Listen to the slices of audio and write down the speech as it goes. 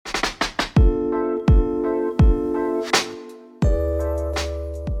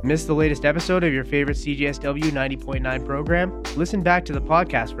Missed the latest episode of your favorite CJSW 90.9 program? Listen back to the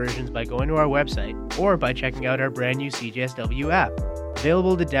podcast versions by going to our website or by checking out our brand new CJSW app.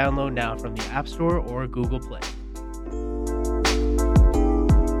 Available to download now from the App Store or Google Play.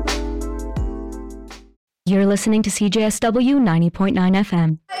 You're listening to CJSW 90.9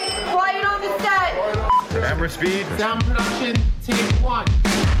 FM. Quiet on the set. Camera speed. Sound production, take one.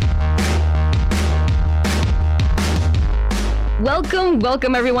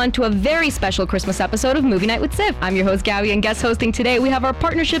 Welcome everyone to a very special Christmas episode of Movie Night with CIFF. I'm your host Gabby, and guest hosting today we have our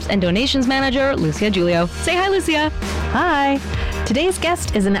partnerships and donations manager, Lucia Julio. Say hi, Lucia. Hi. Today's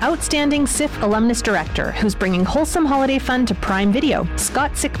guest is an outstanding CIFF alumnus director who's bringing wholesome holiday fun to Prime Video.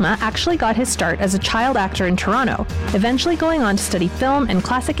 Scott Sikma actually got his start as a child actor in Toronto, eventually going on to study film and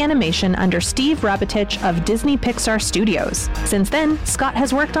classic animation under Steve Rabitich of Disney Pixar Studios. Since then, Scott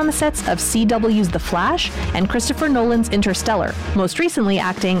has worked on the sets of CW's The Flash and Christopher Nolan's Interstellar, most recently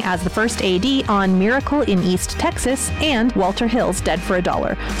acting as the first AD on Miracle in East Texas and Walter Hill's Dead for a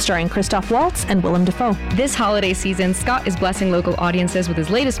Dollar, starring Christoph Waltz and Willem Dafoe. This holiday season, Scott is blessing local audiences with his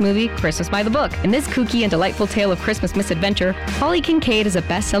latest movie, Christmas by the Book. In this kooky and delightful tale of Christmas misadventure, Holly Kincaid is a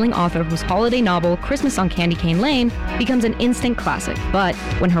best-selling author whose holiday novel, Christmas on Candy Cane Lane, becomes an instant classic. But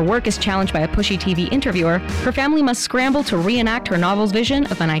when her work is challenged by a pushy TV interviewer, her family must scramble to reenact her novel's vision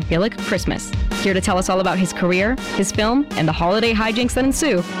of an idyllic Christmas. Here to tell us all about his career, his film, and the holiday hijinks that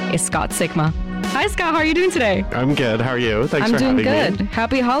ensue is Scott Sikma. Hi, Scott. How are you doing today? I'm good. How are you? Thanks for having me. I'm doing good.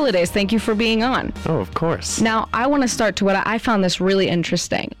 Happy holidays. Thank you for being on. Oh, of course. Now, I want to start to what I found this really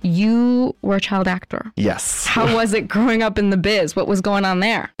interesting. You were a child actor. Yes. How was it growing up in the biz? What was going on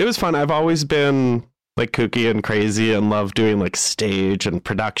there? It was fun. I've always been like kooky and crazy and loved doing like stage and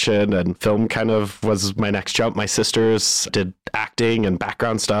production, and film kind of was my next jump. My sisters did acting and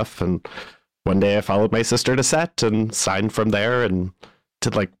background stuff, and one day I followed my sister to set and signed from there and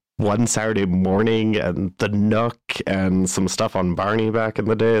did like One Saturday Morning and The Nook and some stuff on Barney back in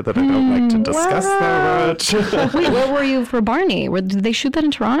the day that I don't like to discuss that much. Wait, where were you for Barney? Did they shoot that in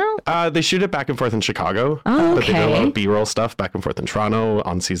Toronto? They shoot it back and forth in Chicago. Oh, But they did a lot okay. of B-roll stuff back and forth in Toronto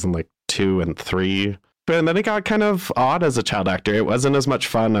on season like 2 and 3. And then it got kind of odd as a child actor. It wasn't as much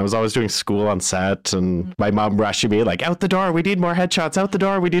fun. I was always doing school on set, and my mom rushing me like, out the door, we need more headshots, out the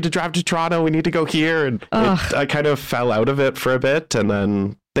door, we need to drive to Toronto, we need to go here. And I kind of fell out of it for a bit, and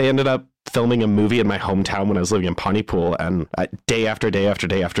then they ended up filming a movie in my hometown when I was living in Pontypool, and day after day after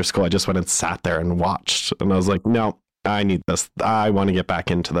day after school, I just went and sat there and watched. And I was like, no, I need this. I want to get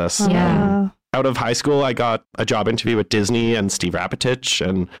back into this. Yeah. Out of high school, I got a job interview with Disney and Steve Rabitich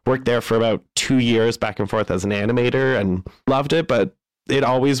and worked there for about 2 years back and forth as an animator and loved it. But it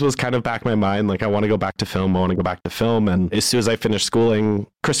always was kind of back in my mind, like, I want to go back to film. And as soon as I finished schooling,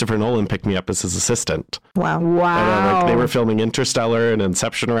 Christopher Nolan picked me up as his assistant. Wow. And then, like, they were filming Interstellar and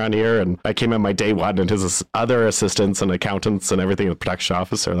Inception around here, and I came in my day one, and his other assistants and accountants and everything in the production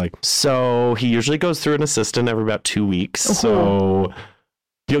office are like, so he usually goes through an assistant every about 2 weeks. So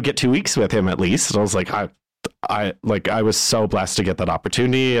you'll get 2 weeks with him at least. And I was like, I was so blessed to get that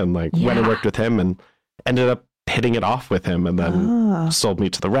opportunity, and like went and worked with him and ended up hitting it off with him, and then sold me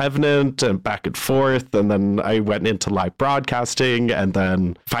to The Revenant and back and forth. And then I went into live broadcasting. And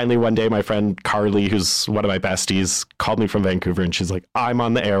then finally one day, my friend Carly, who's one of my besties, called me from Vancouver, and she's like, I'm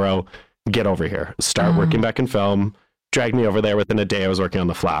on the Arrow, get over here, start working back in film. Dragged me over there. Within a day, I was working on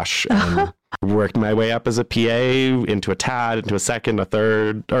The Flash, and worked my way up as a PA into a TAD, into a second, a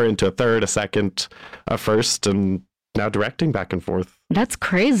third, or into a third, a second, a first, and now directing back and forth. That's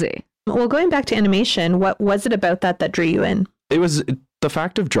crazy. Well, going back to animation, what was it about that drew you in? It was the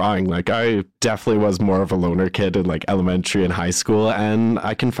fact of drawing. Like, I definitely was more of a loner kid in like elementary and high school, and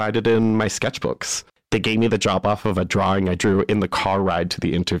I confided in my sketchbooks. They gave me the job off of a drawing I drew in the car ride to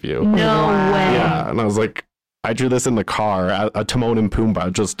the interview. No way. Yeah, and I was like, I drew this in the car, a Timon and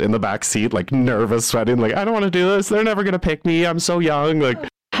Pumbaa just in the back seat, like nervous, sweating, like, I don't want to do this. They're never going to pick me. I'm so young. Like,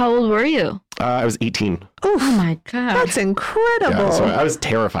 How old were you? I was 18. Oof, Oh my God. that's incredible. Yeah, so I was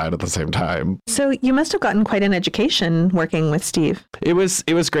terrified at the same time. So you must have gotten quite an education working with Steve. It was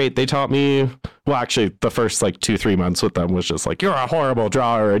great. They taught me, well, actually, the first like 2-3 months with them was just like, you're a horrible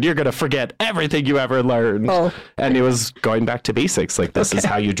drawer and you're going to forget everything you ever learned. Oh. And it was going back to basics. Like, this is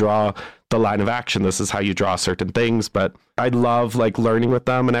how you draw the line of action. This is how you draw certain things. But I love like learning with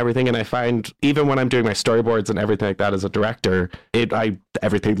them and everything. And I find even when I'm doing my storyboards and everything like that as a director,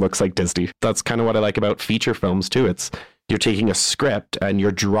 everything looks like Disney. That's kind of what I like about feature films too. It's you're taking a script and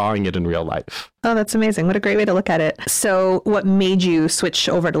you're drawing it in real life. Oh, that's amazing. What a great way to look at it. So what made you switch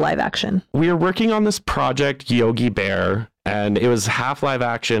over to live action? We were working on this project, Yogi Bear, And it was half live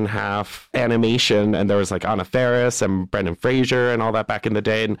action, half animation. And there was like Anna Faris and Brendan Fraser and all that back in the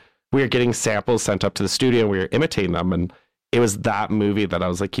day. And we were getting samples sent up to the studio and we were imitating them. And it was that movie that I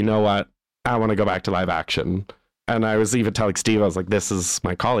was like, you know what? I want to go back to live action. And I was even telling Steve, I was like, this is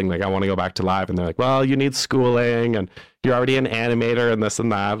my calling. Like, I want to go back to live. And they're like, well, you need schooling and you're already an animator and this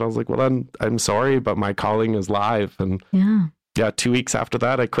and that. And I was like, well, I'm sorry, but my calling is live. And yeah, 2 weeks after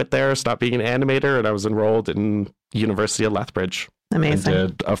that, I quit there, stopped being an animator, and I was enrolled in University of Lethbridge. Amazing. I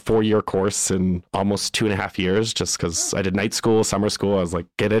did a 4-year course in almost 2.5 years just because I did night school, summer school. I was like,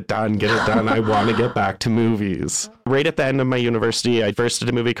 get it done. I want to get back to movies. Right at the end of my university, I first did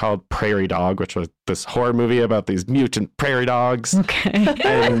a movie called Prairie Dog, which was this horror movie about these mutant prairie dogs. Okay.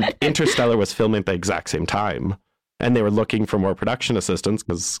 And Interstellar was filming at the exact same time. And they were looking for more production assistants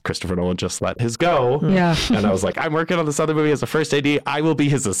because Christopher Nolan just let his go. Yeah. And I was like, I'm working on this other movie as a first AD. I will be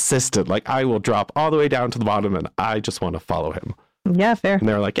his assistant. Like, I will drop all the way down to the bottom and I just want to follow him. Yeah, fair. And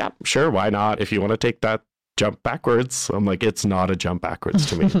they were like, yeah, sure, why not? If you want to take that jump backwards. I'm like, it's not a jump backwards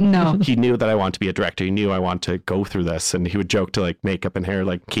to me. No. He knew that I want to be a director. He knew I want to go through this. And he would joke to like makeup and hair,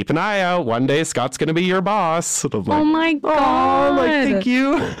 like, keep an eye out. One day Scott's going to be your boss. And I'm like, Oh my God. oh, like, thank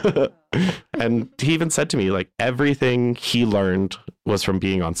you. And he even said to me, like, everything he learned was from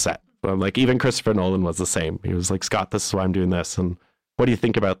being on set. I'm like, even Christopher Nolan was the same. He was like, Scott, this is why I'm doing this. And what do you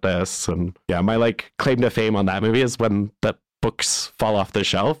think about this? And yeah, my like claim to fame on that movie is when the books fall off the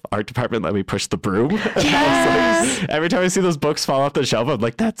shelf, art department let me push the broom. Yes. Like, every time I see those books fall off the shelf, I'm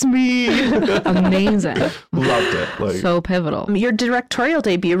like, that's me. Amazing. Loved it. Like, So pivotal. Your directorial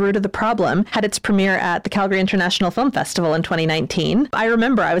debut, Root of the Problem, had its premiere at the Calgary International Film Festival in 2019. I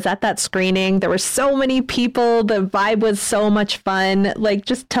remember I was at that screening. There were so many people. The vibe was so much fun. Like,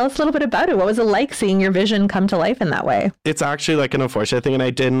 just tell us a little bit about it. What was it like seeing your vision come to life in that way? it's actually like an unfortunate thing. And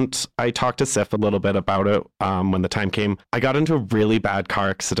I talked to CIFF a little bit about it when the time came. I got into a really bad car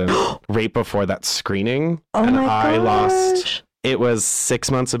accident right before that screening. Oh and my I gosh. lost, it was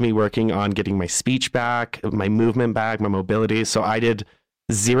 6 months of me working on getting my speech back, my movement back, my mobility. So I did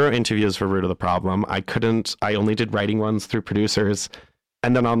 0 interviews for Root of the Problem. I only did writing ones through producers.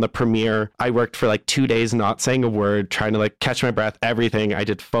 And then on the premiere, I worked for like 2 days, not saying a word, trying to like catch my breath, everything. I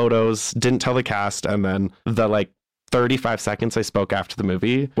did photos, didn't tell the cast. And then the like 35 seconds I spoke after the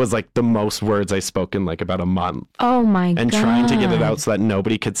movie was like the most words I spoke in like about a month. Oh my God. And trying to get it out so that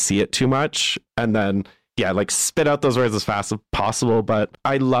nobody could see it too much. And then, yeah, like spit out those words as fast as possible. But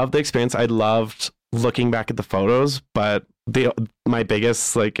I loved the experience. I loved looking back at the photos. But my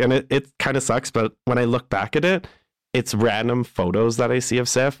biggest, like, and it kind of sucks, but when I look back at it, it's random photos that I see of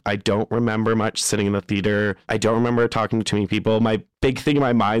CIFF. I don't remember much sitting in the theater. I don't remember talking to too many people. My big thing in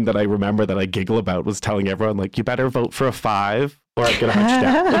my mind that I remember that I giggle about was telling everyone, like, you better vote for a 5 or I'm going to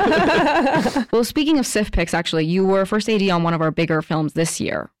hunt you down. Well, speaking of CIFF picks, actually, you were first AD on one of our bigger films this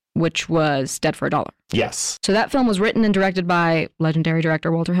year, which was Dead for a Dollar. Yes. So that film was written and directed by legendary director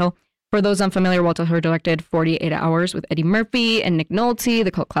Walter Hill. For those unfamiliar, Walter Hill directed 48 Hours with Eddie Murphy and Nick Nolte, the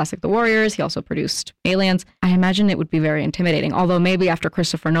cult classic The Warriors. He also produced Aliens. I imagine it would be very intimidating, although maybe after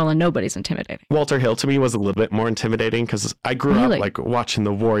Christopher Nolan, nobody's intimidating. Walter Hill to me was a little bit more intimidating because I grew up like watching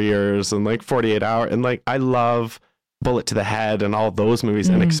The Warriors and like 48 Hour and like I love Bullet to the Head and all those movies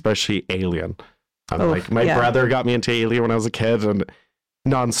and especially Alien. Like my brother got me into Alien when I was a kid and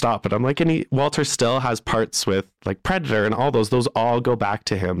nonstop, but I'm like, and Walter still has parts with like Predator and all those all go back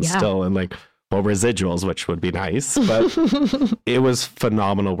to him still, and like, well, residuals, which would be nice, but it was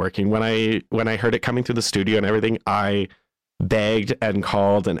phenomenal working. When I heard it coming through the studio and everything, I begged and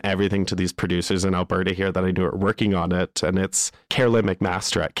called and everything to these producers in Alberta here that I knew were working on it, and it's Carolyn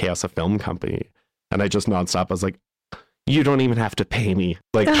McMaster at Chaos, a film company, and I just nonstop, I was like, you don't even have to pay me.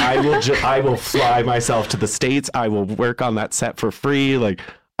 Like, I will fly myself to the States. I will work on that set for free. Like,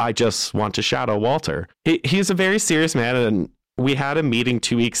 I just want to shadow Walter. He's a very serious man. And we had a meeting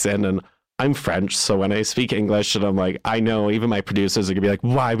 2 weeks in, and I'm French. So when I speak English and I'm like, I know even my producers are gonna be like,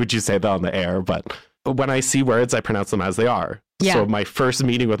 why would you say that on the air? But when I see words, I pronounce them as they are. Yeah. So my first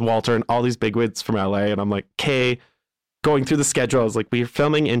meeting with Walter and all these bigwigs from LA, and I'm like, okay, going through the schedule, I was like, we're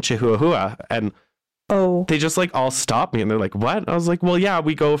filming in Chihuahua. And they just like all stopped me and they're like, what? I was like, well, yeah,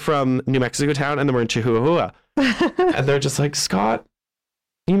 we go from New Mexico town and then we're in Chihuahua. And they're just like, Scott,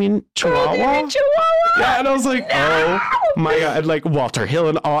 you mean Chihuahua? Yeah, and I was like, oh my God. And like Walter Hill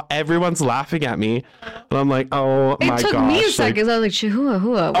and everyone's laughing at me. And I'm like, oh my gosh. It took me a second. I was like,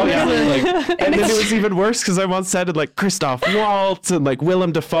 Chihuahua. Oh yeah. And then it was even worse because I once said it like Christoph Waltz and like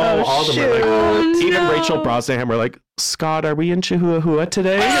Willem Dafoe, all of them were like, even Rachel Brosnahan were like, Scott, are we in Chihuahua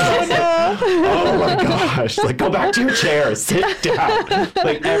today? Oh my gosh. Like, go back to your chair. Sit down.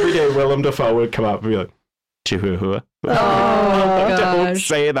 Like every day Willem Dafoe would come up and be like, Chihuahua. Oh, Don't gosh.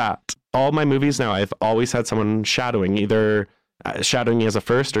 say that. All my movies now, I've always had someone shadowing, either shadowing me as a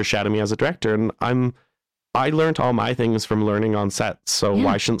first or shadowing me as a director. And I learned all my things from learning on set. So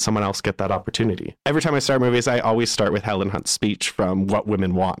why shouldn't someone else get that opportunity? Every time I start movies, I always start with Helen Hunt's speech from What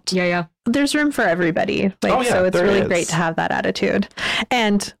Women Want. Yeah. There's room for everybody. So it's really great to have that attitude.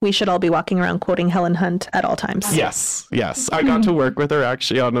 And we should all be walking around quoting Helen Hunt at all times. Yes. I got to work with her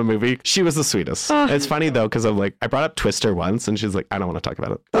actually on a movie. She was the sweetest. It's funny though, because I'm like, I brought up Twister once and she's like, I don't want to talk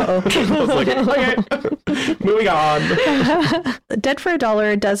about it. I was like, okay, moving on. Dead for a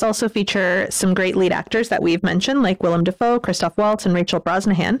Dollar does also feature some great lead actors that we've mentioned, like Willem Dafoe, Christoph Waltz, and Rachel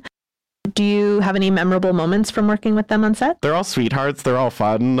Brosnahan. Do you have any memorable moments from working with them on set? They're all sweethearts. They're all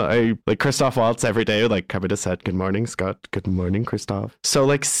fun. I like Christoph Waltz every day, like coming to set. Good morning, Scott. Good morning, Christoph. So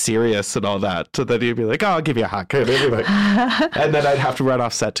like serious and all that. So then he'd be like, oh, I'll give you a hug. And then I'd have to run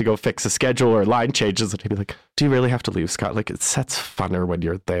off set to go fix a schedule or line changes. And he'd be like, do you really have to leave, Scott? Like, it set's funner when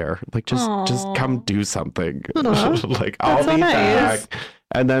you're there. Like, just come do something. Like, I'll be back.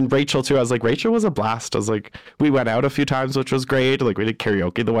 And then Rachel too. I was like, Rachel was a blast. I was like, we went out a few times, which was great. Like we did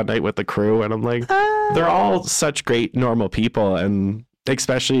karaoke the one night with the crew, and I'm like, they're all such great normal people, and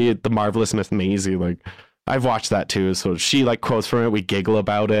especially the Marvelous Miss Maisie. Like I've watched that too. So she like quotes from it. We giggle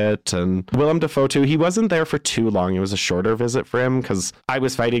about it. And Willem Dafoe too. He wasn't there for too long. It was a shorter visit for him because I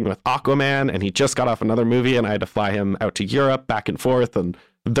was fighting with Aquaman, and he just got off another movie, and I had to fly him out to Europe back and forth, and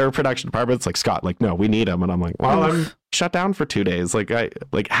their production department's like, Scott, like, no, we need him. And I'm like, well, I'm shut down for 2 days. Like, I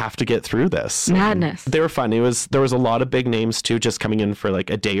like have to get through this. Madness. And they were fun. There was a lot of big names too, just coming in for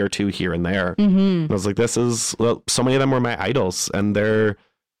like a day or two here and there. And I was like, so many of them were my idols, and a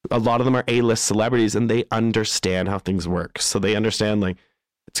lot of them are A-list celebrities, and they understand how things work. So they understand like,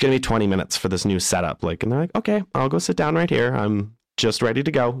 it's going to be 20 minutes for this new setup. Like, and they're like, okay, I'll go sit down right here. I'm just ready to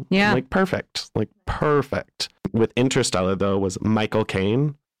go. Yeah. I'm like, perfect. With Interstellar though was Michael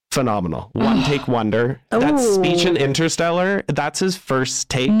Caine. Phenomenal. One take wonder. That speech in Interstellar, that's his first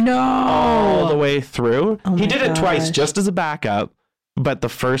take all the way through. He did it twice just as a backup, but the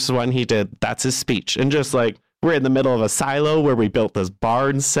first one he did, that's his speech. And just like, we're in the middle of a silo where we built this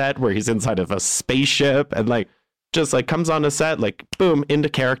barn set where he's inside of a spaceship, and like just like comes on a set, like boom, into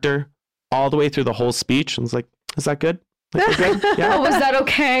character all the way through the whole speech. And it's like, is that good? Like, yeah. Oh, was that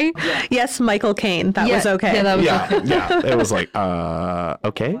okay? Yes, Michael Caine. That was okay. Yeah, that was okay. Yeah. It was like,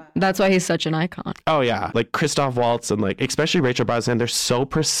 okay. That's why he's such an icon. Oh, yeah. Like Christoph Waltz and like, especially Rachel Brosnahan, they're so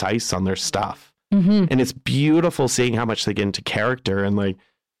precise on their stuff. And it's beautiful seeing how much they get into character, and like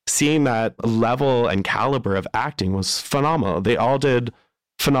seeing that level and caliber of acting was phenomenal. They all did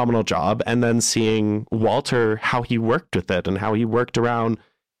phenomenal job. And then seeing Walter, how he worked with it and how he worked around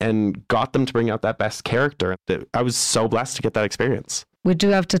and got them to bring out that best character. I was so blessed to get that experience. We do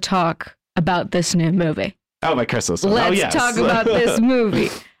have to talk about this new movie. Oh, my Christmas. Let's talk about this movie.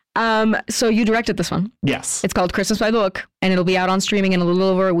 So you directed this one. Yes. It's called Christmas by the Book, and it'll be out on streaming in a little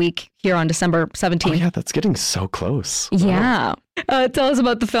over a week here on December 17th. Oh, yeah, that's getting so close. Yeah. Tell us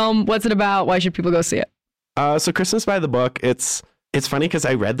about the film. What's it about? Why should people go see it? So Christmas by the Book, it's funny because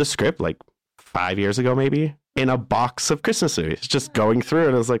I read the script like 5 years ago, maybe, in a box of Christmas movies, just going through,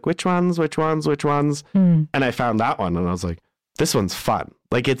 and I was like, which ones? And I found that one, and I was like, this one's fun.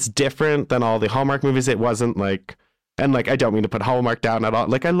 Like, it's different than all the Hallmark movies. It wasn't like, and like, I don't mean to put Hallmark down at all.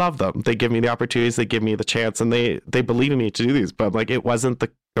 Like, I love them. They give me the opportunities, they give me the chance, and they believe in me to do these. But like, it wasn't the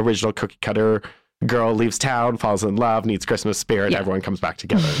original cookie cutter girl leaves town, falls in love, needs Christmas spirit, everyone comes back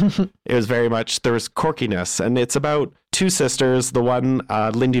together. It was very much, there was quirkiness, and it's about two sisters. The one,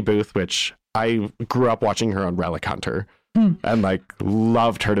 Lindy Booth, which I grew up watching her on Relic Hunter and like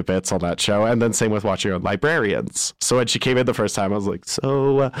loved her to bits on that show. And then same with watching her on Librarians. So when she came in the first time, I was like,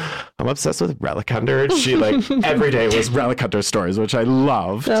 I'm obsessed with Relic Hunter. And she like every day was Relic Hunter stories, which I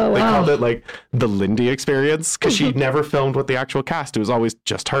loved. They called it like the Lindy experience because she never filmed with the actual cast. It was always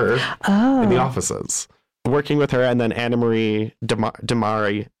just her in the offices. Working with her, and then Anna Marie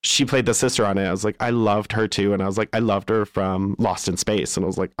Damari, she played the sister on it. I was like, I loved her too, and I was like, I loved her from Lost in Space, and I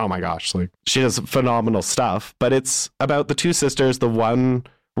was like, oh my gosh, like she does phenomenal stuff. But it's about the two sisters. The one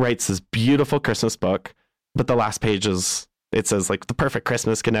writes this beautiful Christmas book, but the last page it says like the perfect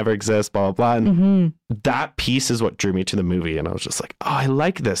Christmas can never exist, blah blah blah. And that piece is what drew me to the movie, and I was just like, oh, I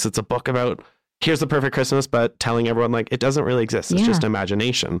like this. It's a book about here's the perfect Christmas, but telling everyone like it doesn't really exist. It's just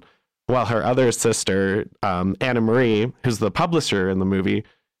imagination. While her other sister, Anna Marie, who's the publisher in the movie,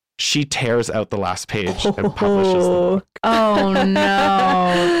 she tears out the last page and publishes the book. Oh,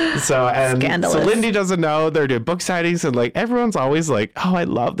 no. Scandalous. So Lindy doesn't know. They're doing book signings, and like everyone's always like, oh, I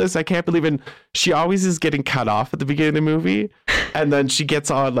love this. I can't believe it. And she always is getting cut off at the beginning of the movie. And then she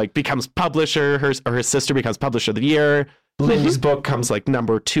gets on, like, becomes publisher. Her sister becomes publisher of the year. Lindy's book comes like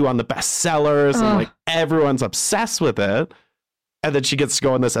 #2 on the bestsellers, and like everyone's obsessed with it. And then she gets to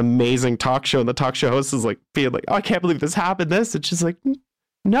go on this amazing talk show, and the talk show host is like being like, "Oh, I can't believe this happened." And she's like,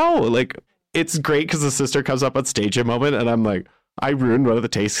 "No, like it's great," because the sister comes up on stage a moment, and I'm like, I ruined one of the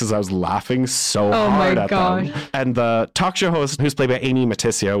takes because I was laughing so hard at them. And the talk show host, who's played by Amy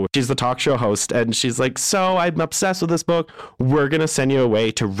Maticio, she's the talk show host, and she's like, "So I'm obsessed with this book. We're gonna send you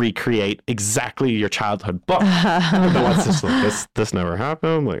away to recreate exactly your childhood book." And the one's just like, this never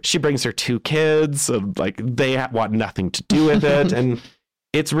happened. Like, she brings her 2 kids, and like they want nothing to do with it, and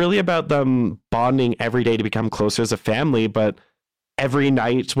it's really about them bonding every day to become closer as a family. But every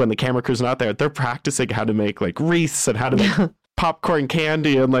night when the camera crew's not there, they're practicing how to make like wreaths and how to make popcorn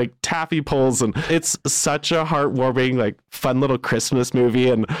candy and like taffy pulls, and it's such a heartwarming, like fun little Christmas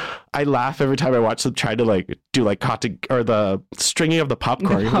movie. And I laugh every time I watch them try to like do like the stringing of the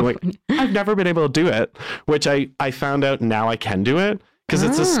popcorn. I'm like, I've never been able to do it, which I found out now I can do it, because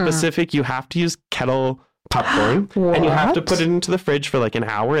it's a specific, you have to use kettle popcorn and you have to put it into the fridge for like an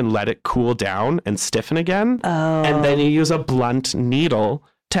hour and let it cool down and stiffen again. And then you use a blunt needle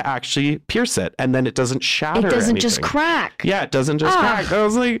to actually pierce it, and then it doesn't shatter. It doesn't just crack. Yeah, it doesn't just crack. I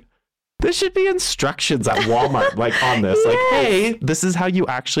was like, there should be instructions at Walmart like on this. Like, hey, this is how you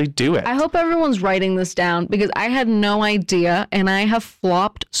actually do it. I hope everyone's writing this down, because I had no idea, and I have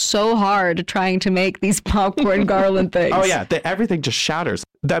flopped so hard trying to make these popcorn garland things. Oh yeah, everything just shatters.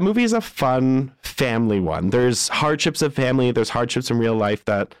 That movie is a fun family one. There's hardships of family, there's hardships in real life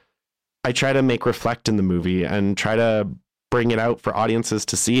that I try to make reflect in the movie and try to bring it out for audiences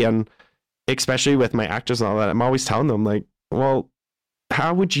to see. And especially with my actors and all that, I'm always telling them like, well,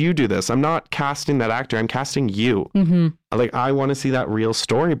 how would you do this? I'm not casting that actor, I'm casting you. Like, I want to see that real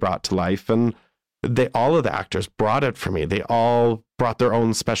story brought to life. And all of the actors brought it for me. They all brought their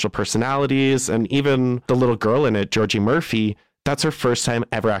own special personalities. And even the little girl in it, Georgie Murphy, that's her first time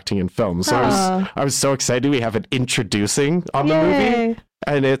ever acting in film. So I was so excited we have it introducing on the movie.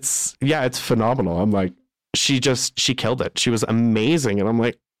 And it's phenomenal. I'm like, she killed it. She was amazing. And I'm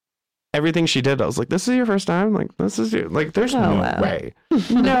like, everything she did, I was like, this is your first time? Like, this is your, like, there's no way.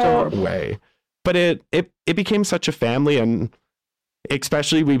 No way. But it became such a family, and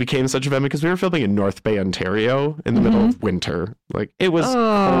especially we became such a family because we were filming in North Bay, Ontario in the middle of winter. Like, it was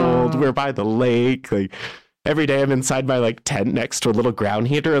cold. We were by the lake. Like, every day I'm inside my like tent next to a little ground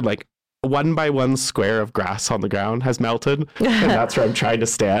heater, and like 1 by 1 square of grass on the ground has melted, and that's where I'm trying to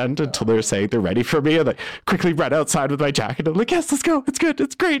stand until they're saying they're ready for me, and I quickly run outside with my jacket. I'm like, yes, let's go. It's good.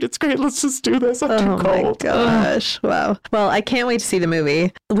 It's great. It's great. Let's just do this. I'm too cold. Oh my gosh. Wow. Well, I can't wait to see the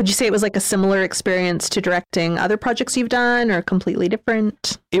movie. Would you say it was like a similar experience to directing other projects you've done, or completely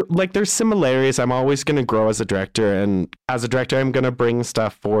different? There's similarities. I'm always going to grow as a director, and as a director, I'm going to bring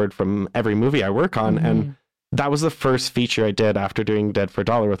stuff forward from every movie I work on. And that was the first feature I did after doing Dead for a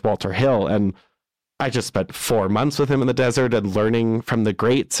Dollar with Walter Hill. And I just spent 4 months with him in the desert and learning from the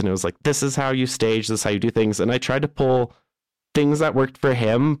greats. And it was like, this is how you stage, this is how you do things. And I tried to pull things that worked for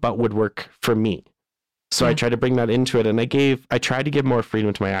him, but would work for me. So I tried to bring that into it. And I tried to give more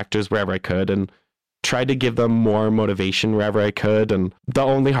freedom to my actors wherever I could, and tried to give them more motivation wherever I could. And the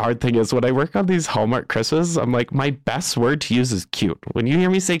only hard thing is when I work on these Hallmark Christmas, I'm like, my best word to use is cute. When you hear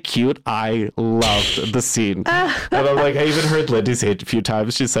me say cute, I loved the scene. And I'm like, I even heard Lindy say it a few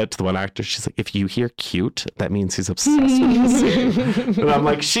times. She said to the one actor, she's like, if you hear cute, that means he's obsessed with the scene. And I'm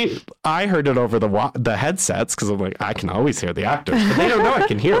like, I heard it over the headsets, because I'm like, I can always hear the actors, but they don't know I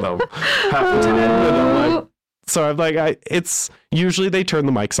can hear them half the time. And I'm like, so I'm like, it's usually they turn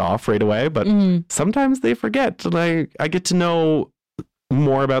the mics off right away, but sometimes they forget. And I get to know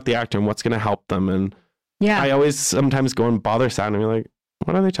more about the actor and what's going to help them. And I always sometimes go and bother sound and be like,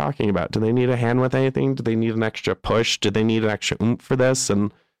 what are they talking about? Do they need a hand with anything? Do they need an extra push? Do they need an extra oomph for this?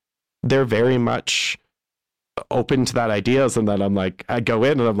 And they're very much open to that ideas. And then I'm like, I go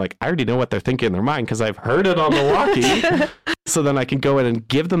in and I'm like, I already know what they're thinking in their mind because I've heard it on the walkie. So then I can go in and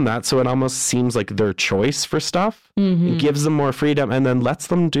give them that. So it almost seems like their choice for stuff. It gives them more freedom, and then lets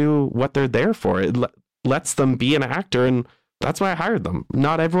them do what they're there for. It lets them be an actor. And that's why I hired them.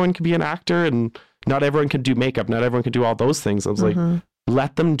 Not everyone can be an actor, and not everyone can do makeup. Not everyone can do all those things. I was like,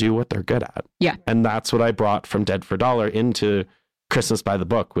 let them do what they're good at. Yeah. And that's what I brought from Dead for a Dollar into Christmas by the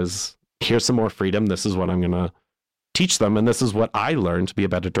Book was, here's some more freedom. This is what I'm going to teach them. And this is what I learned to be a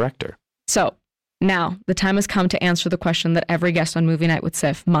better director. So now the time has come to answer the question that every guest on Movie Night with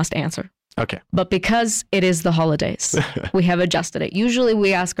CIFF must answer. Okay. But because it is the holidays, we have adjusted it. Usually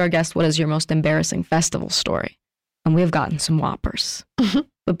we ask our guests, what is your most embarrassing festival story? And we have gotten some whoppers.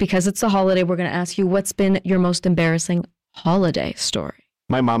 But because it's a holiday, we're going to ask you, what's been your most embarrassing holiday story?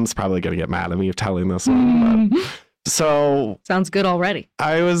 My mom's probably going to get mad at me for telling this one. But... So sounds good already.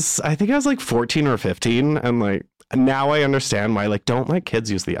 I think I was like 14 or 15. And like, now I understand why, like, don't let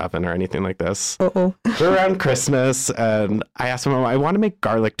kids use the oven or anything like this. We're around Christmas and I asked my mom, I want to make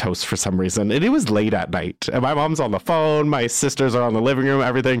garlic toast for some reason. And it was late at night and my mom's on the phone. My sisters are on the living room,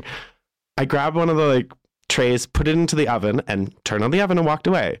 everything. I grabbed one of the like trays, put it into the oven and turned on the oven and walked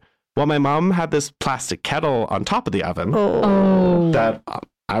away. Well, my mom had this plastic kettle on top of the oven that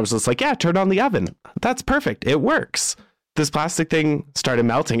I was just like, yeah, turn on the oven. That's perfect. It works. This plastic thing started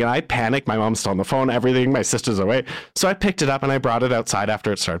melting and I panicked. My mom's still on the phone, everything. My sister's away. So I picked it up and I brought it outside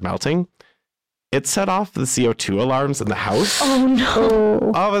after it started melting. It set off the CO2 alarms in the house. Oh,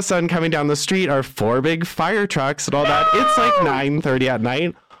 no. All of a sudden, coming down the street are 4 big fire trucks and all that. It's like 9:30 at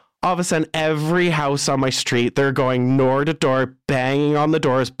night. All of a sudden, every house on my street, they're going door to door, banging on the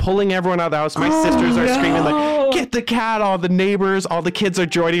doors, pulling everyone out of the house. My sisters are screaming like, get the cat. All the neighbors, all the kids are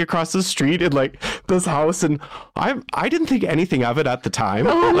joining across the street in like this house. And I didn't think anything of it at the time.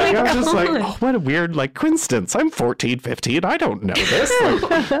 I was just like, oh, what a weird like coincidence. I'm 14, 15. I don't know this.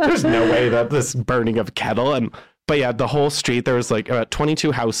 Like, there's no way that this burning of kettle. But yeah, the whole street, there was like about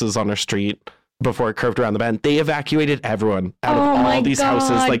 22 houses on our street. Before it curved around the bend, they evacuated everyone out of all these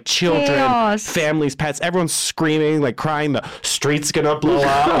houses, like children, families, pets, everyone's screaming, like crying, the street's gonna blow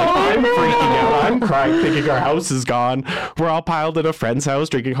up. Like, I'm freaking out. I'm crying, thinking our house is gone. We're all piled in a friend's house,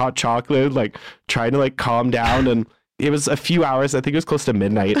 drinking hot chocolate, like trying to like calm down. And it was a few hours, I think it was close to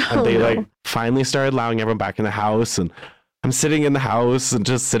midnight. And they like finally started allowing everyone back in the house. And I'm sitting in the house and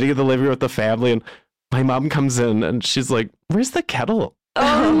just sitting in the living room with the family. And my mom comes in and she's like, where's the kettle?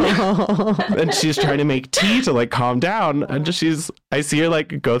 And she's trying to make tea to like calm down, and I see her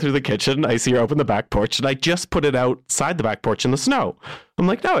like go through the kitchen, I see her open the back porch, and I just put it outside the back porch in the snow. I'm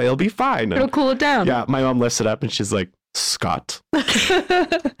like, no, it'll be fine. It'll cool it down. Yeah, my mom lifts it up and she's like, Scott,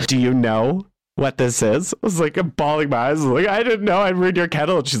 do you know what this is? I was like, I'm bawling my eyes. I was like, I didn't know I'd ruined your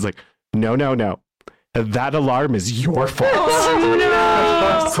kettle. And she's like, no. That alarm is your fault. Oh, no.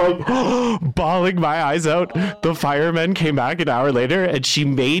 I was like, bawling my eyes out. The firemen came back an hour later and she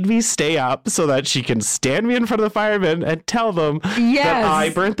made me stay up so that she can stand me in front of the firemen and tell them that I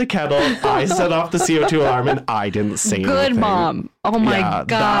burnt the kettle, I set off the CO2 alarm, and I didn't say anything. Good mom. Oh my God.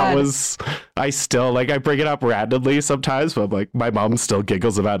 That was, I still, like, I bring it up randomly sometimes, but like, my mom still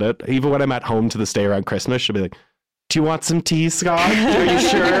giggles about it. Even when I'm at home to this day around Christmas, she'll be like, do you want some tea, Scott? Are you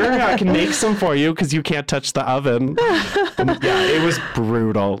sure? I can make some for you because you can't touch the oven. And yeah, it was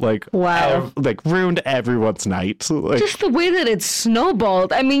brutal. Like, wow. Like, ruined everyone's night. Like, just the way that it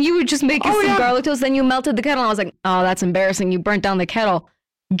snowballed. I mean, you were just making some garlic toast, then you melted the kettle. And I was like, oh, that's embarrassing. You burnt down the kettle.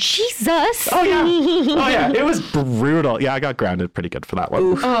 Jesus. Oh, yeah. It was brutal. Yeah, I got grounded pretty good for that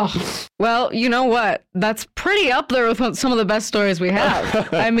one. Oh, well, you know what? That's pretty up there with some of the best stories we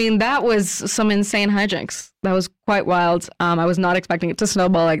have. I mean, that was some insane hijinks. That was quite wild. I was not expecting it to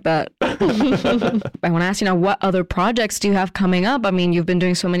snowball like that. I want to ask, what other projects do you have coming up? I mean, you've been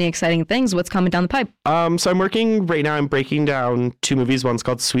doing so many exciting things. What's coming down the pipe? So I'm working right now. I'm breaking down 2 movies. One's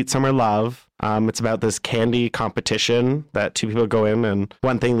called Sweet Summer Love. It's about this candy competition that 2 people go in and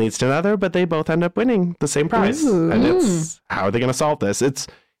one thing leads to another, but they both end up winning the same prize. Ooh. And it's, how are they going to solve this?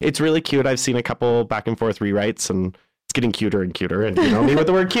 It's really cute. I've seen a couple back and forth rewrites and it's getting cuter and cuter. And you know me with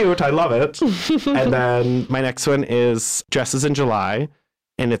the word cute. I love it. And then my next one is Dresses in July.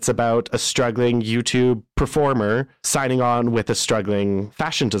 And it's about a struggling YouTube performer signing on with a struggling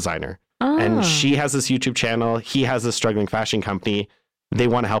fashion designer. Oh. And she has this YouTube channel. He has a struggling fashion company. They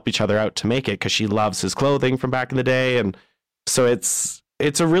want to help each other out to make it because she loves his clothing from back in the day. And so it's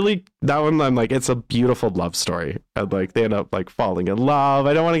a really, that one, I'm like, it's a beautiful love story. And like, they end up like falling in love.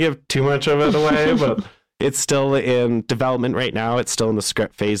 I don't want to give too much of it away, but it's still in development right now. It's still in the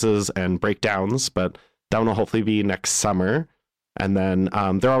script phases and breakdowns, but that one will hopefully be next summer. And then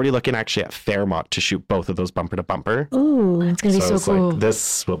they're already looking actually at Fairmont to shoot both of those bumper to bumper. Oh, that's going to be so cool. Like,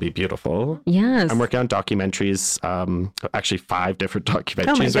 this will be beautiful. Yes. I'm working on documentaries, actually 5 different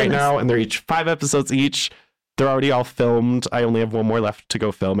documentaries right now, and they're each 5 episodes each. They're already all filmed. I only have one more left to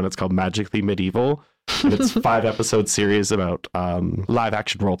go film, and it's called Magically Medieval. And it's 5-episode series about live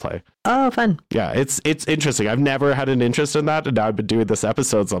action role play. Oh, fun. Yeah, it's interesting. I've never had an interest in that, and now I've been doing this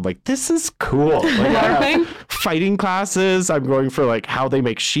episode, so I'm like, this is cool. Like, I have fighting classes. I'm going for like how they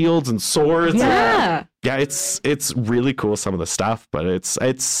make shields and swords. Yeah. Yeah, it's really cool, some of the stuff, but it's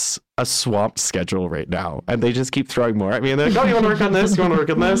a swamped schedule right now, and they just keep throwing more at me, and they're like, oh, you want to work on this, you want to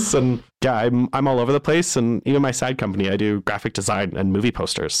work on this, and yeah, I'm all over the place. And even my side company, I do graphic design and movie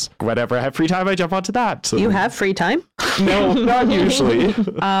posters. Whenever I have free time, I jump onto that. So. You have free time? No, not usually.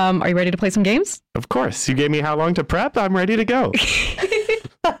 Are you ready to play some games? Of course. You gave me how long to prep? I'm ready to go.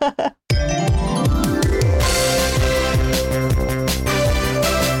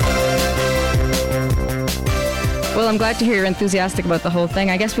 Well, I'm glad to hear you're enthusiastic about the whole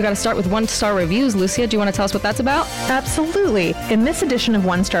thing. I guess we got to start with 1-star reviews. Lucia, do you want to tell us what that's about? Absolutely. In this edition of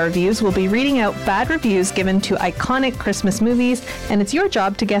 1-star reviews, we'll be reading out bad reviews given to iconic Christmas movies, and it's your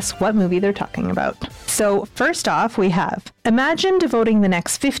job to guess what movie they're talking about. So first off, we have, imagine devoting the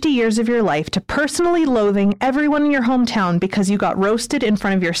next 50 years of your life to personally loathing everyone in your hometown because you got roasted in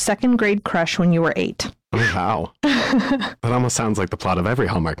front of your second grade crush when you were 8. Oh, wow. That almost sounds like the plot of every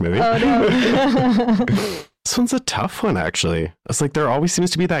Hallmark movie. Oh, no. This one's a tough one, actually. It's like there always seems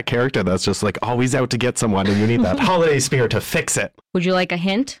to be that character that's just like always out to get someone, and you need that holiday spirit to fix it. Would you like a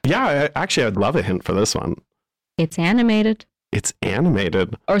hint? Yeah, I'd love a hint for this one. It's animated. It's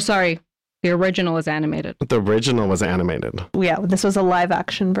animated. Or sorry, the original is animated. The original was animated. Yeah, this was a live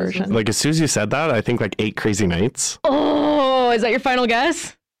action version. Like as soon as you said that, I think like 8 Crazy Nights. Oh, is that your final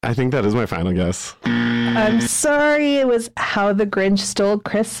guess? I think that is my final guess. I'm sorry, it was How the Grinch Stole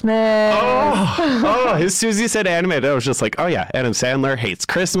Christmas. Oh, as soon as you said animated, I was just like, oh yeah, Adam Sandler hates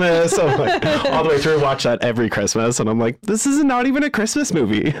Christmas. I'm like, all the way through, watch that every Christmas. And I'm like, this is not even a Christmas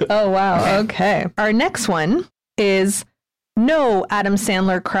movie. Oh, wow. Okay. Our next one is, no, Adam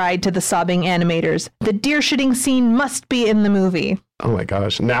Sandler cried to the sobbing animators. The deer shitting scene must be in the movie. Oh my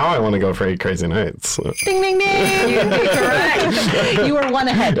gosh. Now I want to go for 8 Crazy Nights. Ding, ding, ding. You're correct. You were one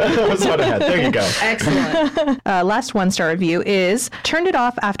ahead. I was one ahead. There you go. Excellent. Last 1-star review is, turned it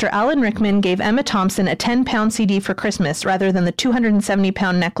off after Alan Rickman gave Emma Thompson a 10-pound CD for Christmas rather than the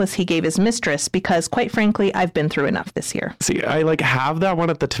 270-pound necklace he gave his mistress because, quite frankly, I've been through enough this year. See, I like have that one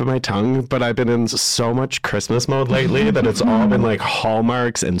at the tip of my tongue, but I've been in so much Christmas mode lately that it's all been like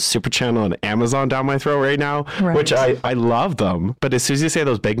Hallmarks and Super Channel and Amazon down my throat right now, which I love them. But as soon as you say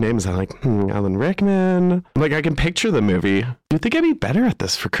those big names, I'm like, Alan Rickman. Like, I can picture the movie. You think I'd be better at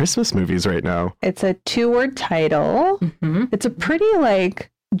this for Christmas movies right now? It's a 2-word title. Mm-hmm. It's a pretty, like,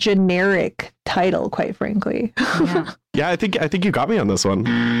 generic title, quite frankly. Yeah, I think you got me on this one.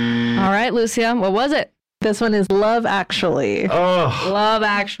 All right, Lucia, what was it? This one is Love Actually. Oh. Love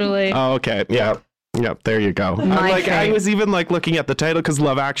Actually. Oh, okay. Yeah. Yep, there you go. I was even like looking at the title because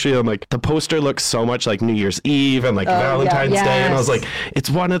Love Actually, I'm like, the poster looks so much like New Year's Eve and like Valentine's Day. And I was like, it's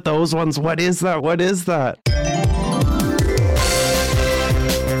one of those ones. What is that? What is that?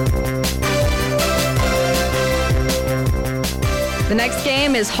 The next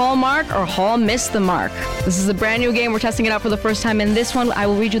game is Hallmark or Hall Miss the Mark. This is a brand new game. We're testing it out for the first time. In this one, I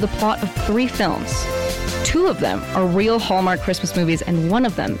will read you the plot of 3 films. 2 of them are real Hallmark Christmas movies, and 1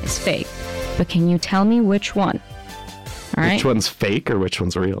 of them is fake. But can you tell me which one? All right. Which one's fake or which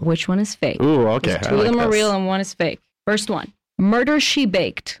one's real? Which one is fake? Ooh, okay. 2 of them are real and 1 is fake. First one. Murder She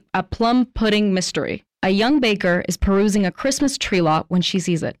Baked, a plum pudding mystery. A young baker is perusing a Christmas tree lot when she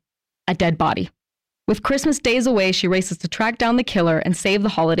sees it. A dead body. With Christmas days away, she races to track down the killer and save the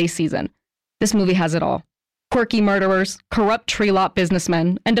holiday season. This movie has it all. Quirky murderers, corrupt tree lot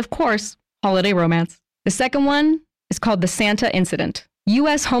businessmen, and of course, holiday romance. The second one is called The Santa Incident.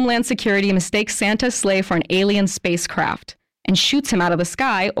 U.S. Homeland Security mistakes Santa's sleigh for an alien spacecraft and shoots him out of the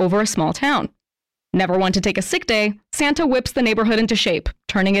sky over a small town. Never one to take a sick day, Santa whips the neighborhood into shape,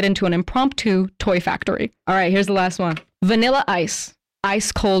 turning it into an impromptu toy factory. All right, here's the last one. Vanilla Ice.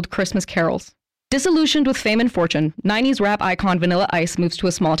 Ice cold Christmas carols. Disillusioned with fame and fortune, 90s rap icon Vanilla Ice moves to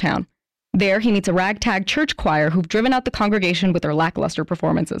a small town. There, he meets a ragtag church choir who've driven out the congregation with their lackluster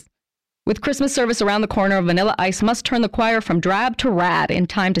performances. With Christmas service around the corner, Vanilla Ice must turn the choir from drab to rad in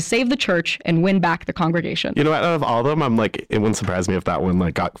time to save the church and win back the congregation. You know, out of all of them, I'm like, it wouldn't surprise me if that one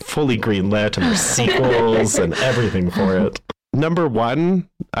like got fully greenlit and there's sequels and everything for it. Number 1,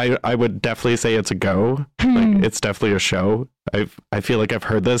 I would definitely say it's a go. Like, it's definitely a show. I feel like I've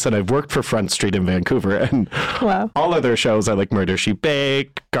heard this, and I've worked for Front Street in Vancouver, and all other shows I like Murder She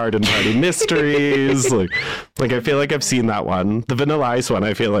Baked, Garden Party Mysteries. like I feel like I've seen that one. The Vanilla Ice one,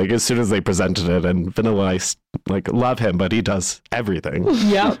 I feel like as soon as they presented it, and Vanilla Ice, like, love him, but he does everything.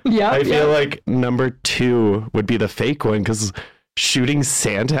 Yeah. I feel like number 2 would be the fake one, because shooting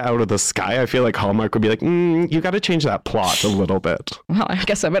Santa out of the sky, I feel like Hallmark would be like, you got to change that plot a little bit. Well, I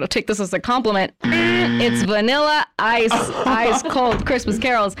guess I better take this as a compliment. It's Vanilla Ice, Ice Cold Christmas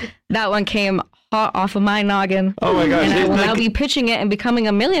Carols. That one came hot off of my noggin. Oh my gosh. And I will Like- now be pitching it and becoming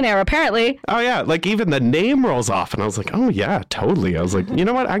a millionaire, apparently. Oh yeah, like even the name rolls off, and I was like, oh yeah, totally. I was like, you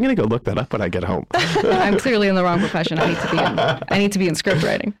know what? I'm gonna go look that up when I get home. I'm clearly in the wrong profession. I need to be in script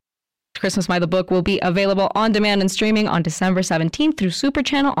writing. Christmas by the Book will be available on demand and streaming on December 17th through Super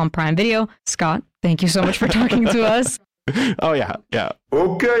Channel on Prime Video. Scott, thank you so much for talking to us. Oh yeah, yeah.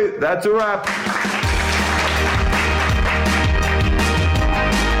 Okay, that's a wrap.